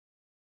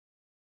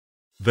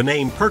The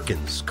name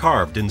Perkins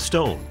carved in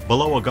stone.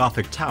 Below a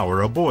Gothic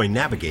tower, a boy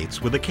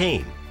navigates with a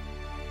cane.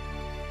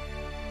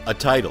 A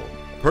title,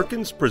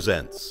 Perkins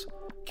presents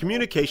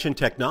Communication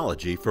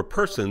Technology for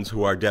Persons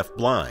Who Are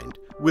Deafblind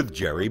with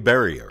Jerry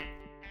Berrier.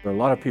 There are a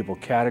lot of people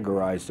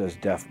categorized as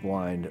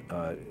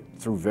deafblind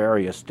through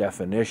various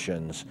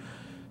definitions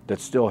that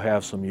still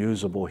have some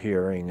usable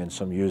hearing and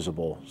some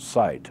usable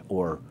sight,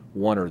 or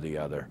one or the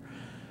other.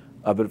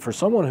 But for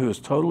someone who is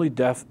totally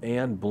deaf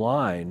and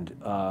blind,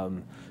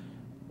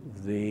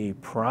 the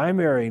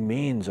primary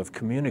means of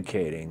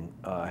communicating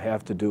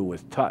have to do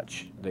with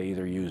touch. They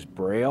either use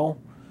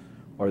Braille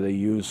or they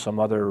use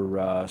some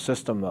other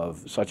system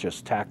such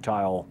as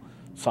tactile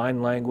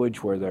sign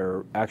language, where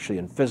they're actually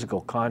in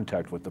physical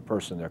contact with the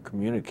person they're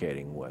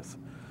communicating with.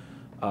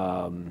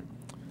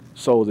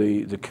 So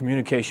the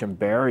communication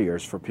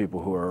barriers for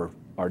people who are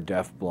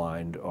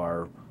deafblind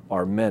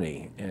are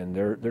many, and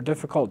they're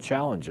difficult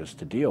challenges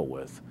to deal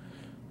with.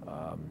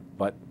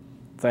 But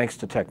thanks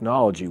to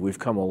technology, we've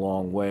come a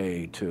long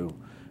way to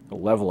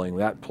leveling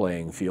that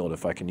playing field,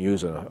 if I can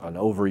use an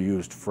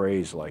overused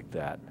phrase like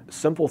that.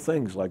 Simple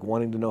things like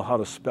wanting to know how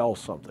to spell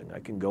something. I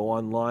can go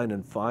online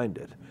and find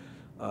it.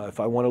 If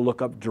I want to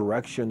look up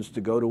directions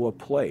to go to a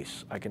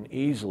place, I can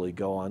easily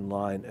go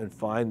online and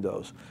find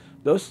those.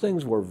 Those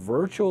things were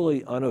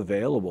virtually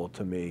unavailable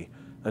to me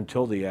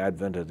until the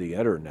advent of the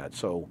internet.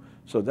 So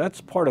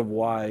that's part of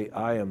why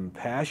I am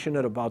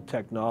passionate about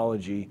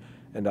technology,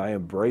 and I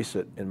embrace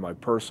it in my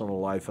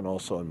personal life and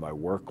also in my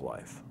work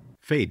life.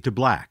 Fade to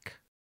black.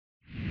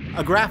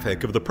 A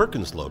graphic of the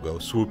Perkins logo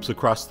swoops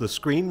across the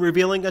screen,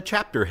 revealing a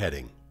chapter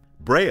heading,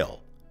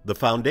 Braille, the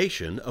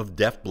foundation of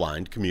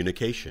deaf-blind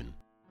communication.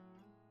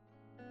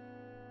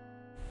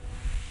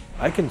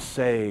 I can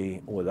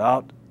say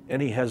without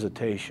any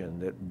hesitation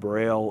that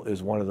Braille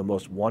is one of the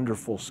most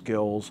wonderful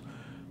skills,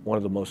 one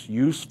of the most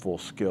useful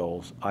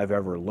skills I've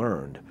ever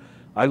learned.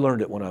 I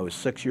learned it when I was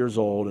 6 years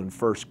old in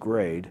first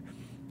grade.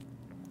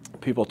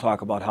 People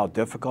talk about how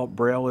difficult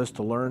Braille is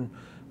to learn,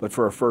 but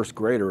for a first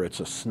grader, it's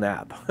a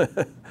snap.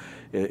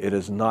 It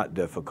is not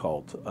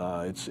difficult.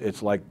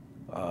 It's like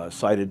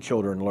sighted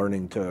children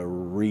learning to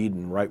read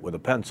and write with a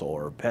pencil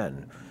or a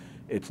pen.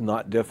 It's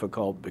not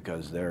difficult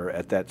because they're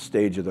at that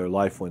stage of their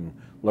life when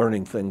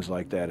learning things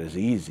like that is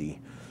easy.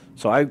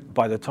 So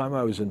by the time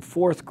I was in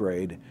fourth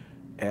grade,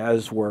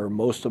 as were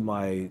most of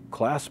my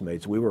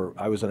classmates,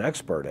 I was an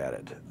expert at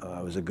it.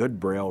 I was a good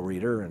Braille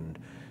reader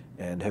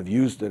and have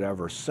used it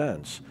ever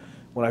since.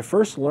 When I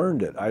first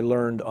learned it, I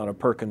learned on a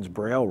Perkins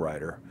Braille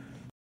writer.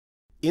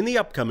 In the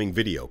upcoming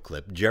video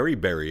clip, Jerry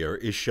Berrier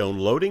is shown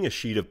loading a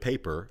sheet of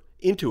paper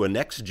into a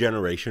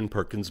next-generation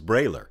Perkins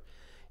Brailler.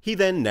 He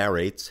then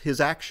narrates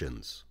his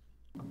actions.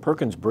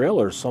 Perkins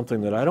Brailler is something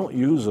that I don't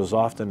use as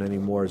often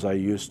anymore as I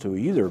used to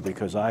either,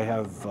 because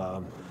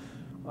I'm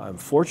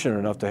fortunate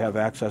enough to have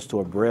access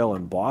to a Braille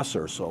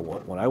embosser. So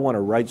when I want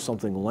to write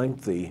something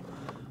lengthy,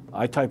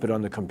 I type it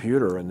on the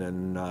computer and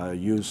then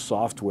use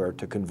software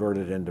to convert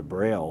it into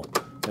Braille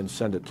and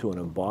send it to an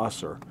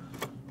embosser.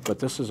 But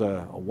this is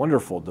a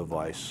wonderful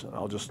device.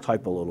 I'll just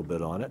type a little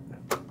bit on it.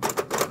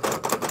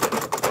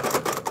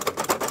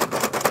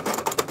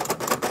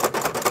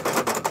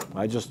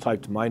 I just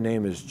typed, my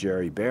name is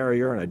Jerry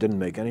Berrier, and I didn't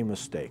make any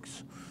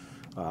mistakes.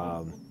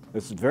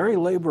 It's very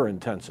labor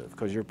intensive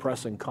because you're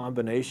pressing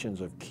combinations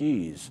of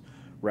keys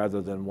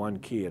rather than one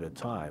key at a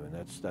time,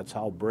 and that's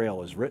how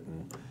Braille is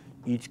written.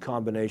 Each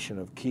combination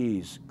of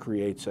keys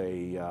creates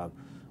a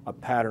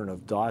pattern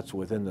of dots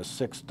within the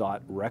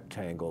 6-dot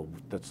rectangle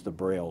that's the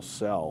Braille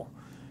cell,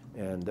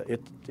 and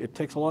it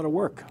takes a lot of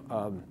work.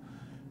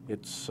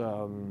 It's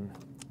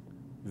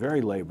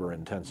very labor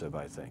intensive,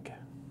 I think.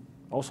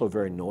 Also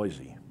very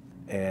noisy.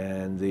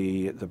 And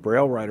the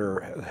Braille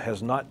writer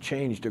has not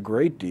changed a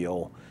great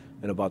deal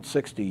in about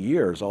 60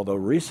 years, although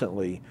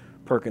recently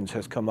Perkins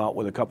has come out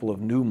with a couple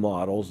of new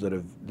models that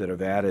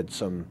have added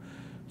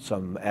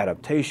some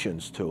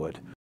adaptations to it.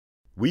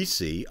 We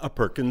see a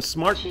Perkins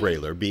Smart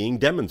Brailler being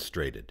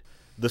demonstrated.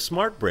 The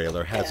Smart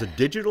Brailler has a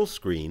digital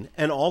screen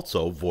and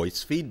also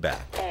voice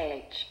feedback.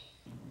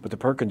 But the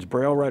Perkins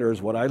Braille writer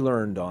is what I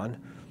learned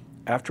on.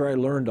 After I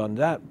learned on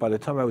that, by the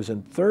time I was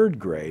in third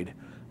grade,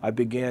 I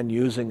began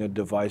using a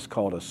device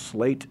called a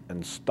slate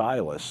and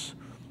stylus,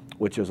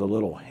 which is a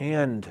little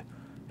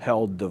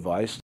handheld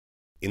device.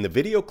 In the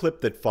video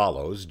clip that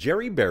follows,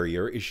 Jerry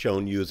Berrier is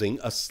shown using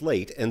a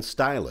slate and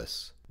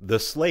stylus. The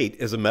slate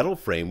is a metal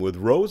frame with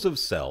rows of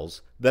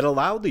cells that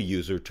allow the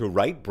user to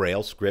write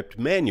Braille script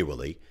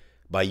manually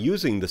by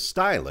using the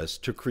stylus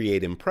to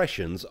create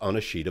impressions on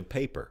a sheet of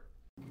paper.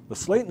 The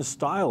slate and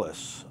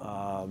stylus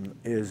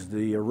is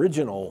the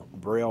original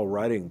Braille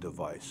writing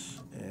device,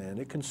 and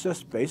it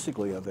consists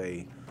basically of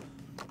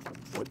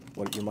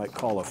what you might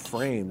call a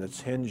frame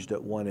that's hinged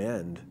at one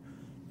end.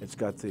 It's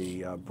got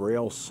the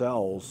Braille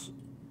cells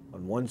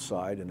on one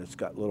side, and it's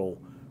got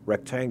little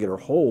rectangular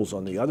holes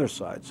on the other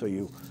side. So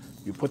you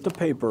put the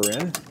paper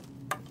in,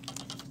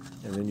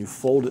 and then you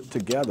fold it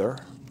together,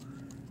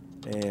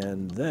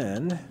 and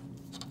then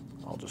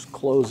I'll just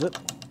close it.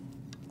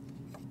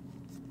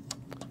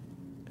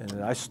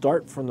 And I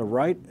start from the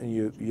right, and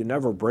you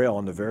never braille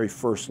on the very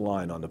first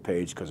line on the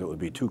page because it would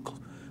be too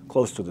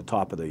close to the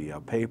top of the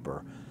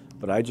paper.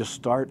 But I just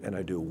start and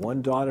I do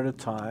one dot at a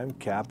time,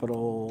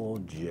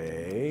 capital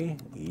J,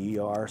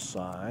 ER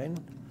sign,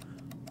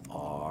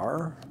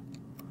 R,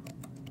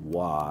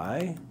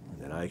 Y,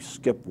 and then I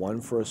skip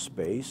one for a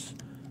space,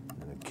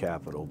 and then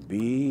capital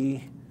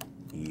B,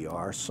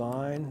 ER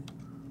sign,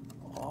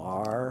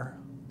 R,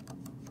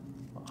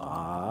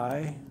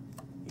 I,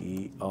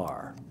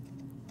 ER.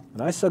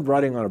 And I said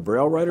writing on a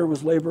braille writer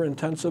was labor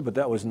intensive, but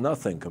that was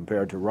nothing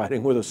compared to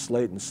writing with a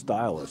slate and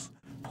stylus.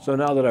 So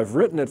now that I've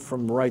written it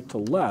from right to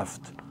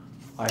left,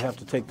 I have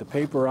to take the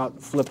paper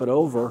out, flip it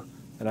over,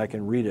 and I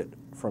can read it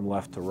from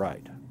left to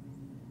right.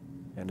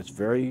 And it's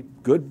very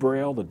good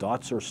braille. The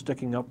dots are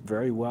sticking up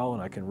very well,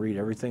 and I can read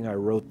everything I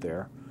wrote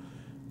there.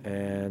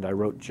 And I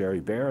wrote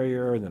Jerry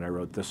Berrier, and then I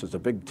wrote this as a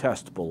big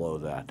test below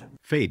that.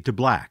 Fade to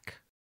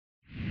black.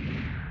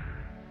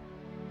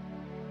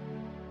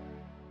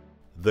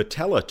 The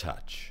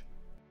Tele-Touch.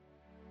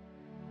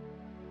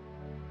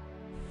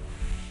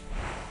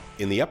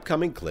 In the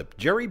upcoming clip,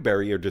 Jerry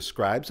Berrier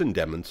describes and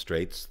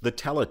demonstrates the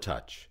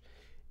Tele-Touch.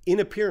 In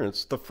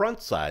appearance, the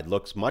front side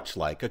looks much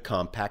like a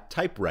compact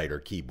typewriter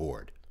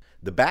keyboard.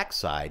 The back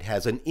side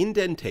has an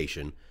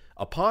indentation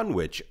upon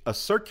which a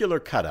circular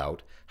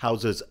cutout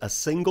houses a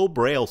single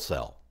braille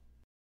cell.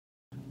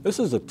 This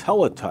is a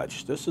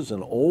Tele-Touch. This is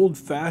an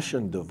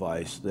old-fashioned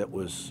device that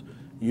was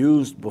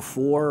used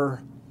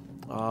before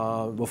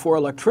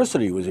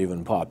electricity was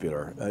even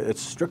popular.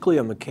 It's strictly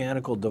a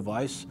mechanical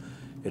device.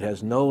 It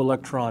has no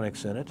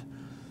electronics in it.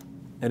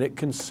 And it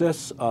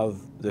consists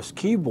of this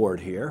keyboard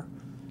here.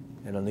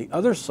 And on the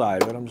other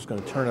side of it, I'm just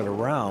going to turn it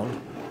around.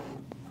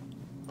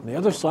 On the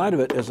other side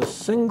of it is a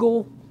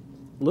single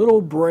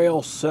little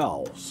braille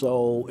cell.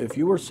 So if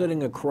you were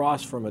sitting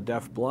across from a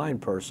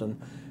deaf-blind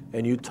person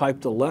and you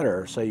typed a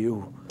letter, say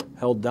you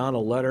held down a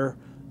letter,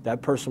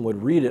 that person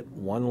would read it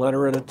one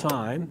letter at a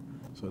time.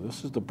 So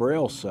this is the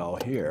braille cell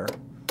here,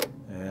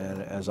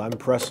 and as I'm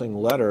pressing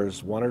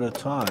letters one at a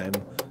time,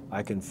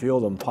 I can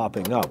feel them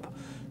popping up.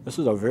 This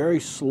is a very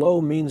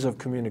slow means of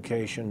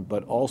communication,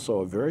 but also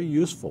a very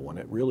useful one.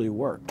 It really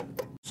worked.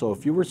 So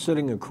if you were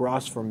sitting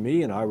across from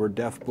me and I were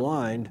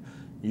deaf-blind,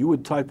 you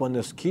would type on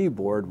this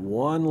keyboard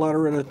one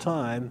letter at a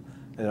time,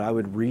 and I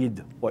would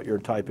read what you're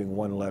typing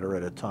one letter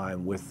at a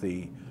time with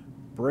the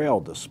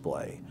braille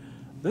display.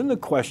 Then the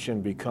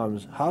question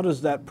becomes, how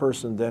does that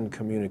person then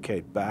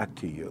communicate back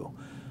to you?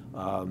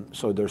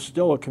 So there's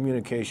still a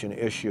communication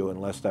issue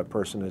unless that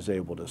person is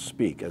able to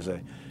speak.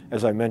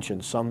 As I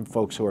mentioned, some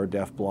folks who are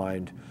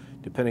deafblind,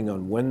 depending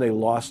on when they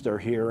lost their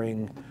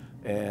hearing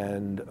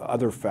and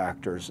other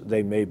factors,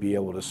 they may be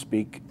able to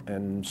speak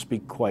and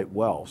speak quite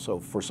well. So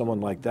for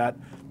someone like that,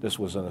 this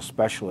was an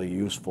especially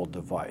useful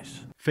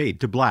device. Fade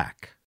to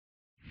black.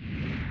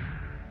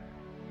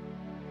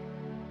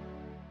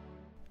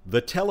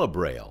 The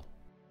Tele-braille.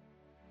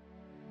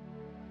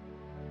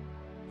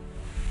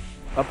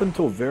 Up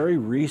until very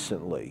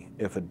recently,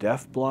 if a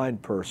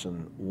deaf-blind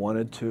person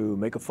wanted to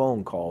make a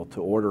phone call to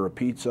order a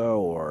pizza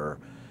or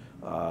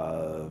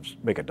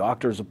make a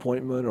doctor's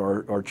appointment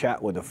or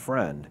chat with a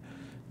friend,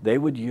 they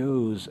would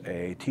use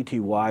a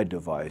TTY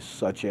device,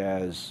 such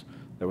as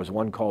there was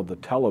one called the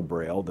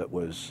Tele-braille that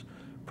was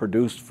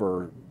produced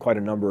for quite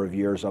a number of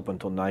years up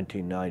until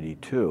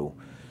 1992.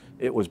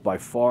 It was by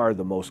far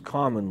the most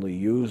commonly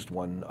used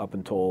one up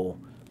until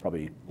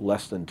probably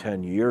less than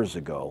 10 years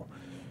ago.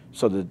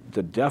 So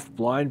the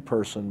deaf-blind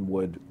person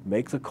would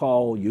make the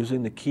call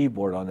using the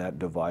keyboard on that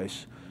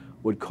device,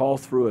 would call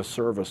through a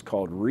service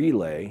called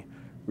Relay.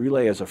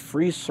 Relay is a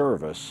free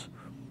service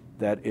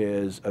that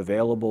is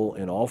available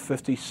in all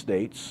 50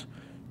 states.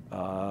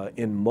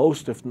 In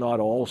most, if not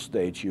all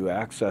states, you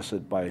access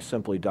it by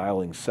simply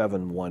dialing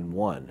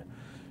 711.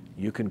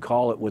 You can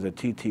call it with a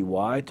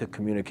TTY to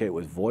communicate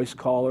with voice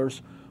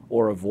callers,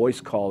 or a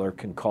voice caller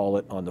can call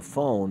it on the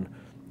phone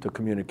to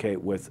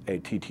communicate with a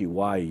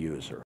TTY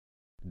user.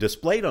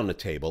 Displayed on a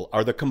table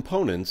are the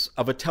components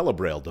of a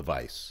Tele-braille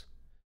device.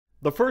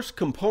 The first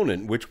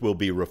component, which will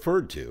be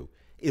referred to,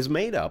 is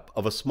made up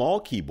of a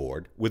small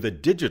keyboard with a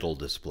digital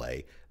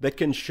display that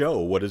can show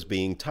what is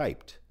being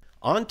typed.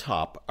 On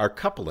top are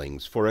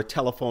couplings for a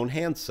telephone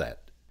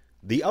handset.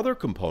 The other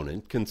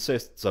component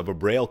consists of a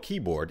braille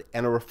keyboard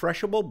and a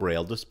refreshable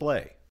braille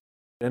display.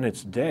 In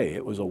its day,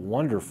 it was a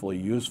wonderfully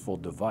useful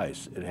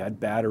device. It had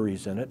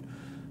batteries in it.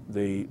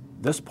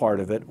 This part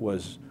of it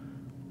was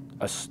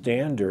a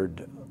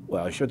standard,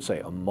 well, I should say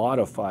a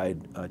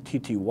modified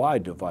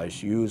TTY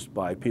device used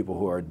by people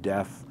who are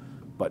deaf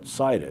but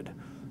sighted.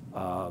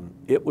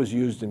 It was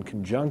used in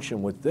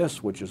conjunction with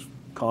this, which is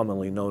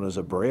commonly known as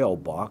a braille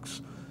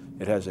box.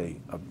 It has a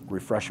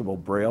refreshable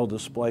braille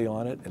display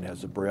on it and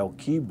has a braille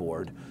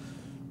keyboard.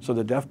 So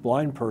the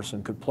deaf-blind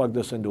person could plug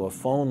this into a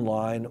phone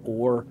line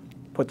or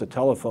put the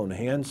telephone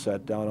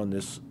handset down on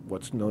this,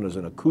 what's known as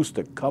an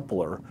acoustic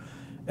coupler,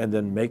 and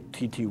then make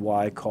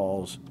TTY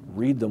calls,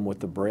 read them with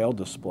the braille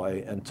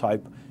display, and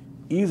type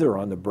either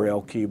on the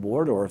braille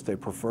keyboard, or if they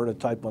prefer to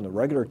type on the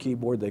regular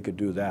keyboard, they could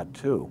do that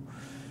too.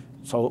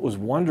 So it was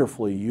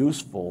wonderfully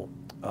useful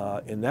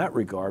in that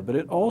regard, but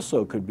it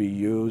also could be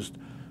used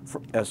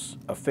as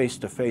a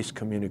face-to-face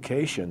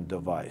communication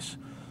device.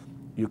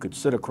 You could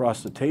sit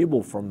across the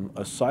table from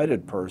a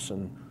sighted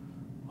person,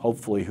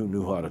 hopefully who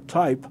knew how to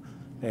type,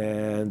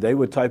 and they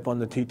would type on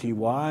the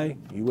TTY,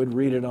 you would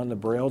read it on the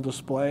Braille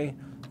display,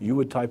 you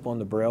would type on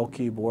the Braille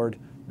keyboard,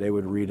 they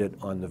would read it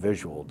on the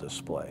visual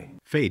display.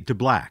 Fade to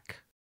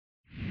black.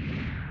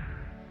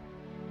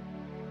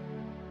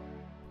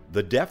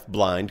 The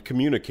Deafblind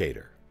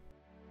Communicator.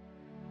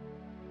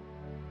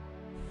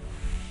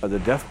 The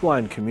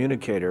Deafblind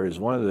Communicator is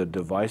one of the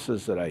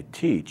devices that I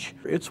teach.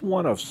 It's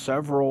one of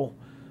several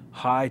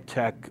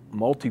high-tech,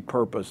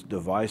 multi-purpose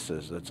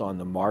devices that's on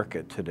the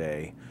market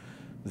today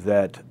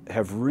that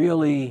have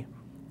really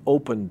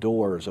opened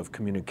doors of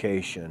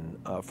communication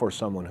for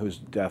someone who's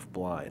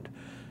deafblind.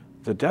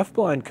 The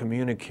Deafblind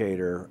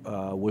Communicator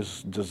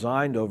was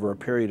designed over a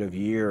period of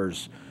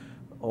years,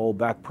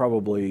 back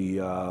probably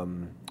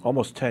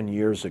almost 10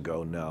 years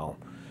ago now.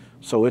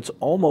 So it's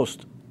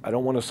almost, I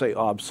don't want to say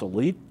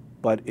obsolete,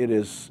 but it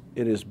is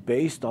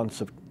based on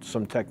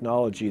some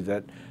technology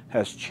that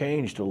has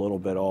changed a little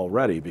bit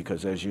already,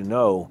 because as you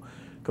know,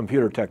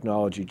 computer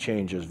technology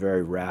changes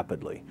very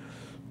rapidly.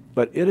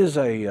 But it is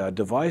a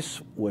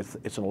device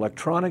it's an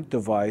electronic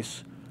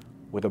device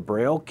with a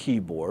Braille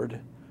keyboard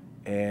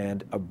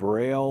and a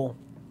Braille,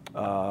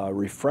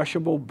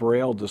 refreshable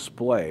Braille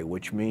display,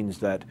 which means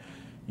that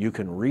you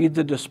can read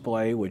the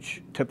display,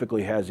 which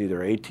typically has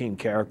either 18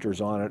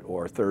 characters on it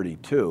or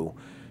 32.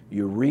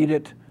 You read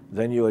it,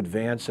 then you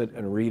advance it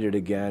and read it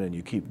again, and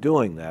you keep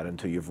doing that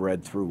until you've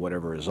read through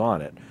whatever is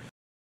on it.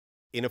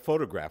 In a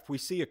photograph, we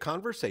see a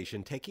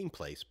conversation taking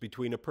place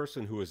between a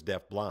person who is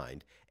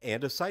deafblind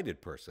and a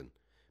sighted person,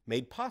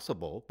 made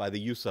possible by the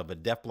use of a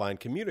deafblind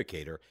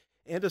communicator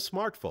and a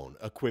smartphone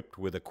equipped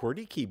with a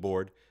QWERTY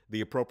keyboard,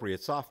 the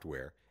appropriate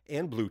software,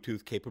 and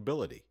Bluetooth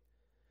capability.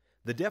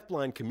 The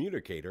Deafblind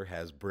Communicator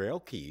has Braille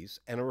keys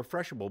and a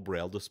refreshable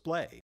Braille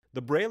display.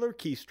 The Brailler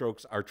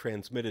keystrokes are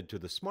transmitted to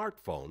the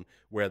smartphone,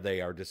 where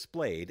they are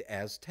displayed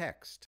as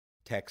text.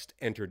 Text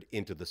entered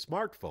into the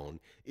smartphone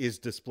is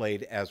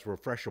displayed as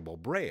refreshable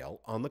Braille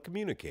on the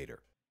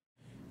communicator.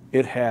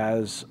 It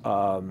has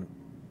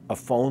a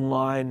phone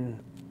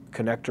line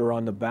connector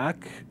on the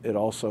back. It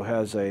also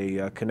has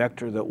a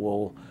connector that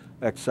will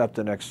accept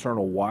an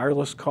external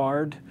wireless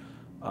card.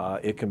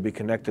 It can be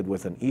connected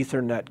with an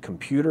Ethernet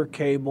computer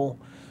cable.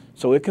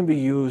 So it can be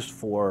used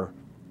for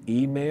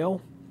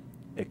email.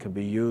 It can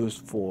be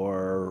used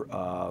for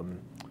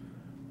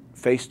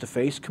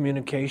face-to-face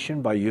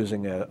communication by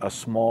using a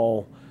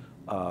small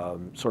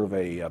sort of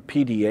a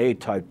PDA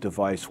type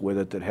device with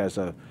it that has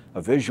a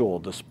visual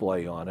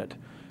display on it.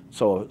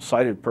 So a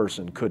sighted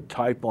person could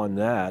type on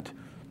that,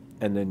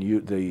 and then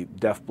the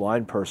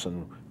deaf-blind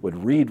person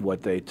would read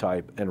what they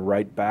type and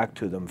write back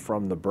to them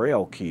from the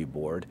Braille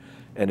keyboard,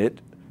 and it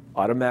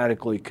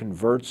automatically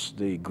converts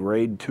the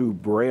grade 2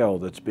 Braille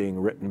that's being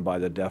written by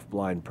the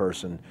deaf-blind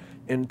person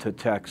into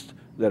text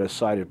that a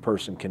sighted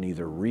person can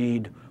either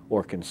read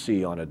or can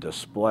see on a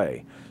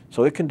display.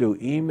 So it can do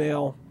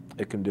email,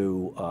 it can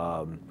do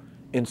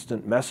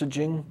instant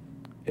messaging,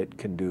 it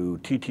can do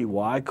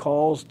TTY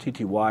calls,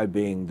 TTY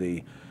being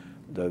the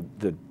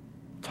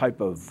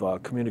type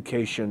of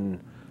communication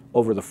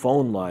over the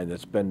phone line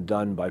that's been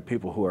done by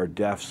people who are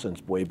deaf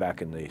since way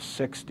back in the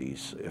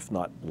 60s, if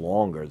not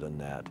longer than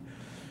that.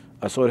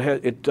 So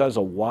it does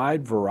a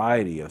wide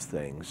variety of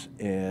things,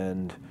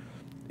 and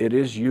it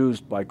is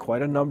used by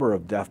quite a number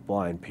of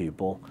deaf-blind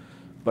people.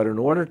 But in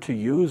order to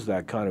use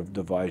that kind of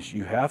device,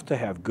 you have to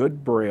have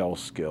good Braille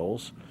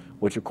skills,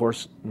 which of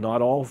course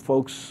not all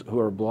folks who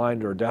are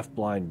blind or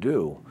deaf-blind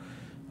do.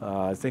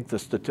 I think the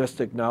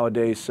statistic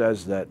nowadays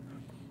says that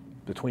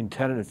between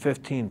 10 and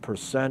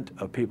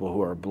 15% of people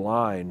who are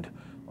blind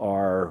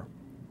are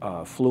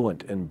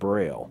fluent in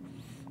Braille.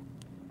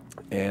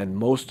 And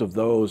most of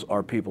those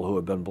are people who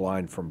have been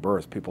blind from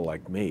birth, people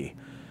like me.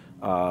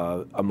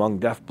 Among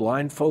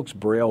deaf-blind folks,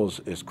 Braille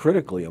is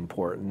critically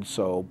important,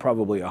 so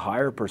probably a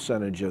higher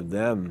percentage of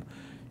them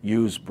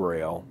use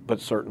Braille,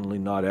 but certainly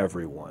not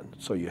everyone.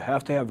 So you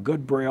have to have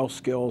good Braille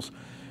skills.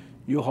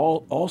 You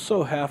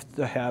also have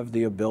to have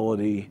the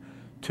ability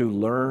to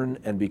learn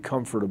and be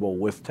comfortable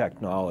with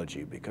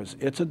technology, because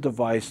it's a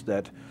device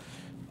that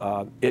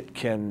it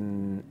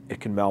can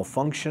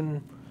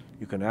malfunction.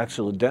 You can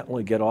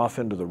accidentally get off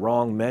into the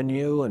wrong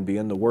menu and be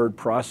in the word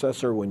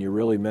processor when you're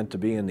really meant to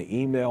be in the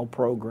email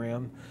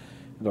program.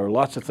 There are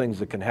lots of things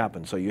that can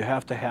happen. So you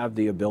have to have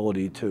the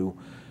ability to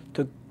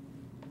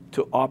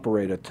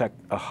operate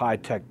a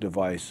high-tech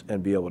device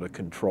and be able to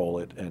control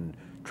it and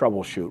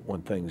troubleshoot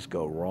when things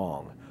go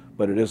wrong.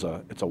 But it's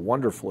a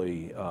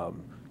wonderfully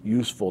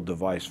useful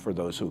device for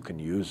those who can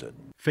use it.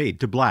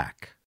 Fade to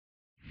black.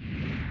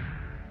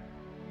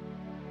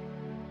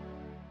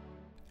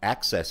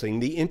 Accessing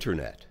the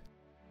Internet.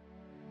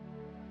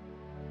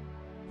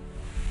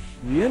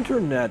 The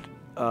Internet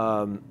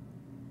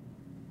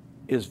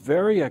is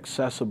very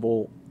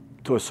accessible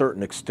to a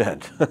certain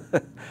extent.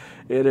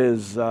 It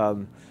is,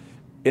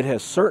 It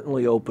has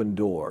certainly opened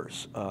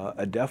doors.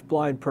 A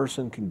deafblind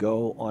person can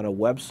go on a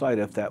website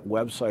if that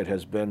website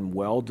has been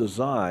well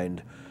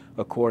designed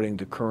according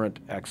to current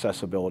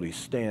accessibility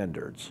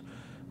standards.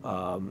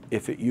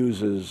 If it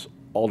uses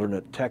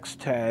alternate text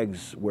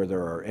tags where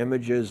there are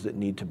images that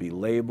need to be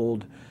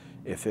labeled,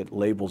 if it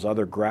labels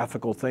other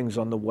graphical things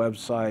on the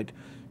website,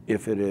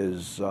 if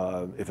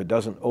it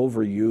doesn't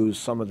overuse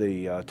some of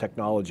the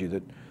technology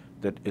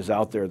that is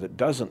out there that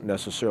doesn't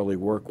necessarily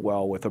work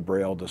well with a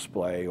Braille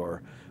display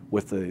or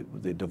with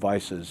the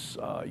devices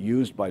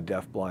used by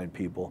deafblind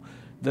people,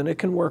 then it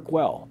can work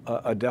well.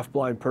 A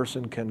deafblind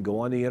person can go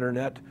on the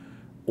internet,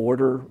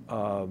 order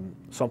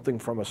something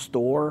from a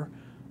store.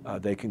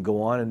 They can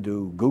go on and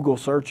do Google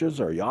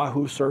searches or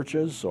Yahoo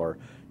searches or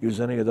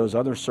use any of those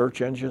other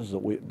search engines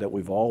that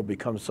we've all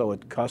become so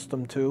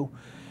accustomed to.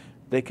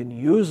 They can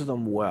use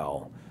them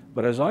well.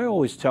 But as I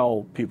always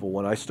tell people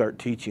when I start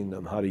teaching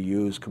them how to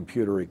use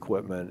computer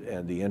equipment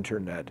and the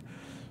internet,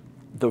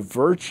 the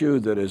virtue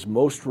that is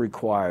most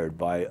required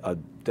by a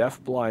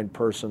deafblind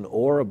person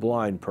or a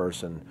blind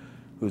person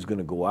who's going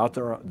to go out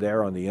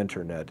there on the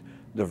internet,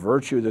 the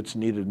virtue that's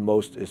needed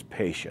most is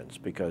patience,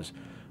 because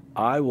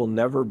I will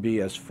never be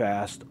as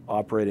fast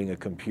operating a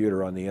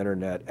computer on the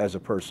internet as a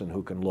person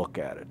who can look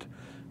at it.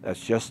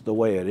 That's just the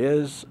way it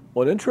is.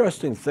 One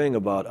interesting thing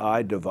about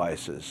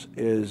iDevices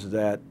is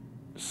that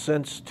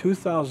since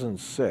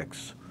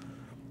 2006,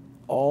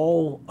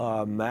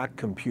 all Mac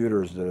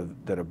computers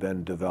that have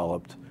been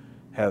developed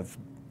have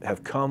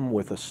come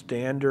with a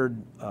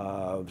standard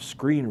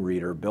screen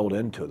reader built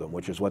into them,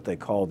 which is what they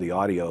call the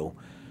audio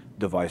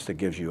device that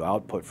gives you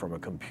output from a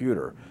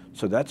computer.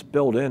 So that's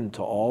built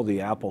into all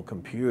the Apple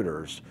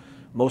computers.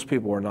 Most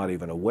people are not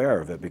even aware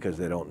of it because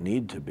they don't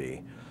need to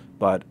be.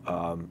 But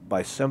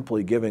by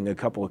simply giving a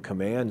couple of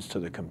commands to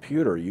the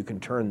computer, you can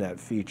turn that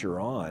feature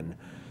on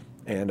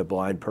and a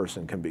blind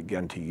person can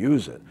begin to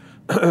use it.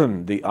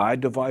 The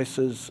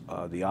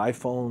iDevices, the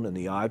iPhone and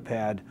the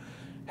iPad,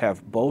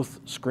 have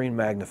both screen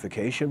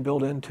magnification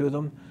built into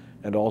them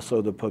and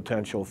also the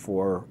potential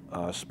for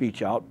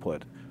speech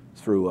output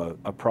through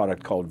a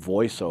product called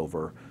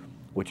VoiceOver,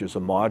 which is a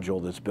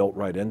module that's built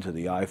right into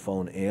the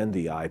iPhone and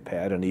the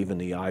iPad and even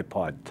the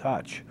iPod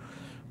Touch,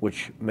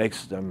 which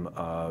makes them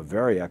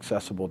very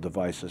accessible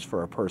devices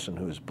for a person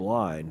who's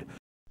blind.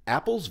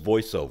 Apple's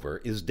VoiceOver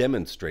is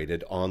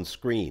demonstrated on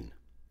screen.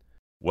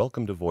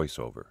 Welcome to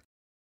VoiceOver.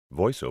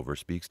 VoiceOver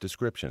speaks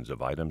descriptions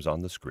of items on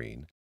the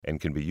screen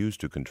and can be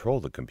used to control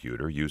the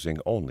computer using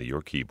only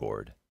your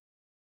keyboard.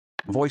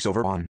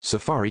 VoiceOver on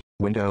Safari,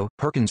 window,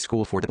 Perkins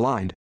School for the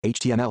Blind,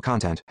 HTML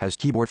content has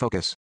keyboard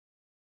focus.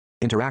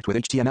 Interact with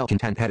HTML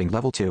content heading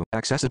level 2,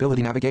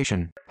 accessibility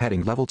navigation,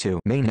 heading level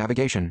 2, main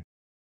navigation.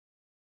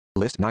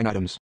 List 9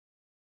 items.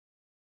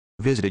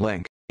 Visited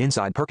link,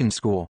 inside Perkins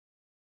School.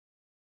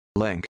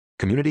 Link,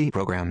 community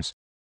programs.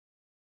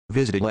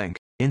 Visited link,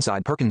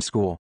 inside Perkins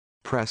School.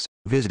 Press,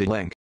 visited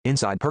link,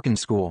 inside Perkins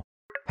School.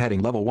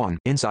 Heading level 1,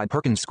 inside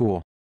Perkins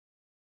School.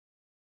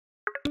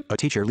 A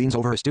teacher leans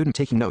over a student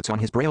taking notes on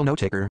his Braille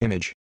note-taker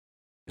image.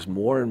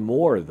 More and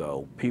more,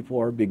 though, people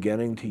are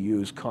beginning to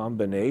use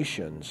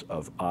combinations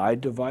of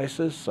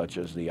iDevices, such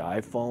as the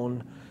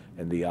iPhone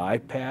and the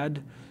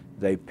iPad.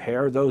 They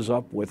pair those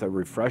up with a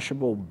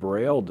refreshable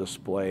Braille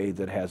display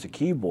that has a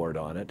keyboard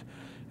on it,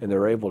 and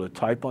they're able to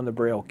type on the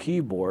Braille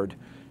keyboard,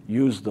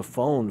 use the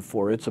phone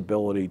for its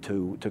ability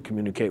to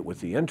communicate with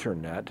the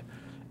internet,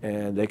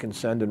 and they can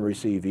send and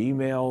receive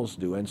emails,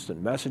 do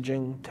instant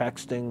messaging,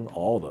 texting,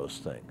 all those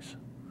things.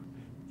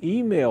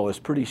 Email is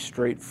pretty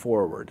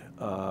straightforward.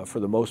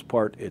 For the most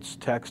part, it's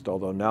text,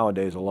 although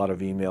nowadays a lot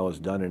of email is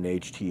done in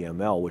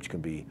HTML, which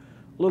can be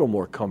a little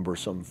more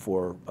cumbersome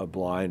for a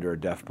blind or a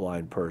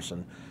deafblind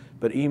person.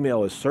 But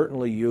email is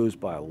certainly used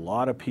by a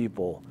lot of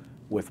people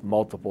with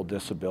multiple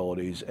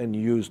disabilities and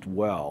used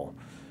well.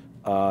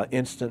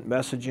 Instant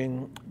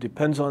messaging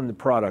depends on the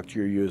product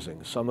you're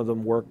using. Some of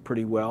them work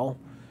pretty well,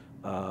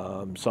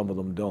 some of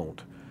them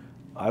don't.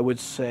 I would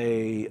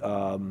say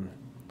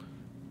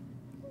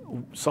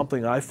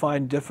something I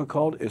find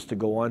difficult is to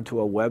go onto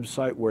a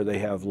website where they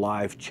have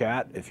live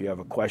chat. If you have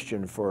a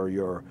question for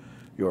your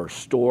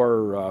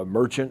store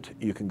merchant,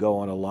 you can go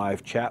on a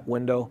live chat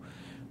window.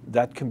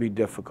 That can be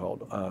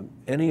difficult.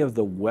 Any of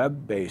the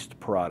web-based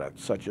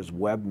products, such as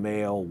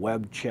webmail,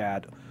 web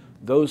chat,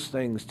 those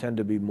things tend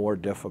to be more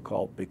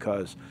difficult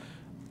because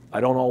I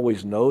don't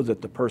always know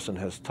that the person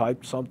has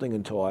typed something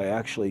until I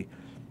actually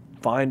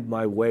find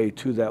my way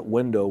to that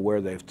window where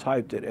they've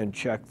typed it and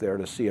check there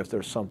to see if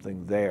there's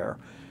something there.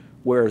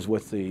 Whereas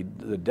with the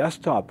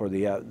desktop or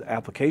the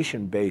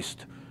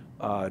application-based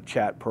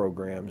chat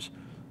programs,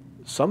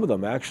 some of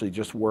them actually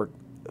just work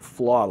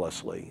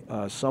flawlessly.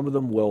 Some of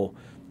them will,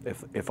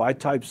 if I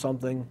type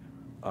something,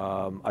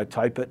 I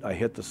type it, I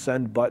hit the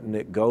send button,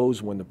 it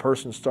goes. When the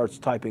person starts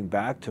typing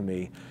back to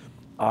me,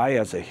 I,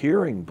 as a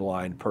hearing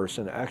blind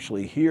person,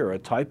 actually hear a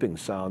typing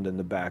sound in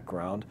the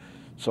background,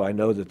 so I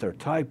know that they're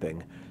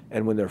typing.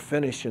 And when they're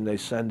finished and they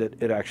send it,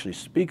 it actually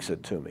speaks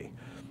it to me.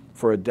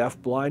 For a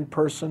deaf blind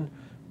person,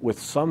 with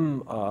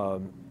some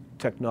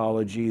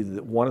technology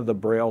that one of the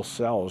Braille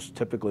cells,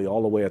 typically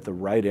all the way at the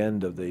right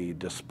end of the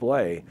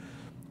display,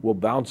 will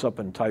bounce up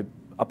and type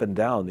up and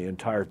down the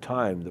entire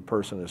time the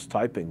person is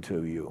typing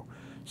to you,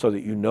 so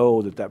that you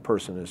know that that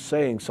person is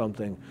saying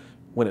something.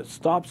 When it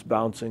stops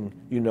bouncing,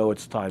 you know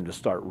it's time to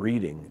start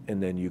reading,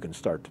 and then you can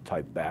start to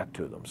type back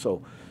to them.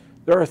 So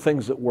there are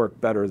things that work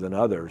better than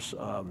others.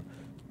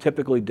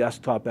 Typically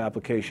desktop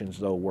applications,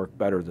 though, work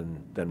better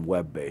than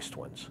web-based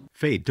ones.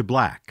 Fade to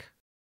black.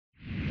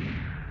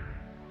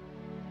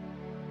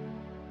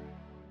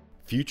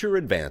 Future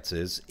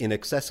advances in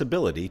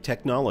accessibility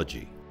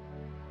technology.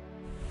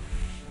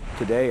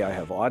 Today I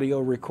have audio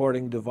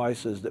recording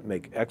devices that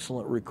make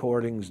excellent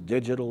recordings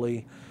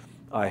digitally.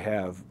 I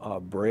have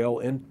Braille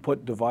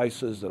input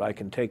devices that I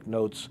can take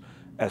notes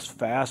as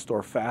fast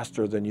or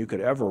faster than you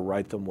could ever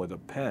write them with a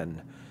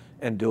pen,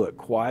 and do it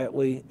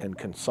quietly and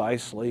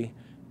concisely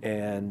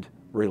and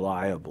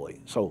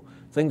reliably. So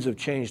things have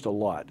changed a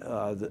lot.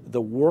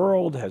 The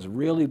world has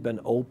really been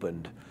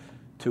opened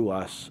to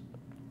us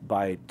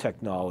by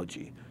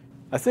technology.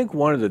 I think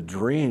one of the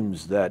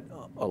dreams that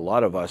a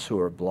lot of us who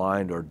are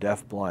blind or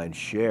deafblind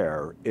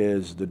share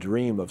is the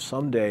dream of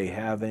someday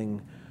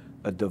having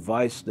a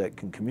device that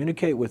can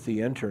communicate with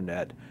the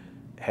internet,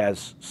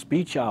 has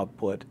speech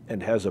output,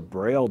 and has a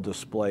Braille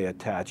display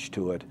attached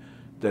to it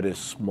that is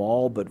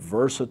small but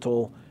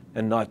versatile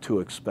and not too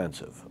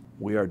expensive.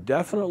 We are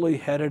definitely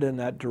headed in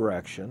that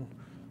direction.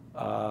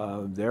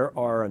 There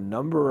are a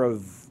number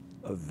of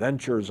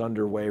ventures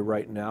underway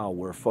right now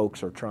where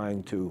folks are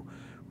trying to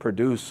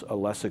produce a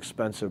less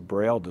expensive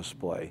Braille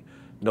display.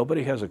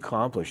 Nobody has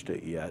accomplished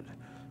it yet,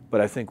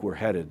 but I think we're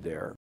headed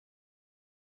there.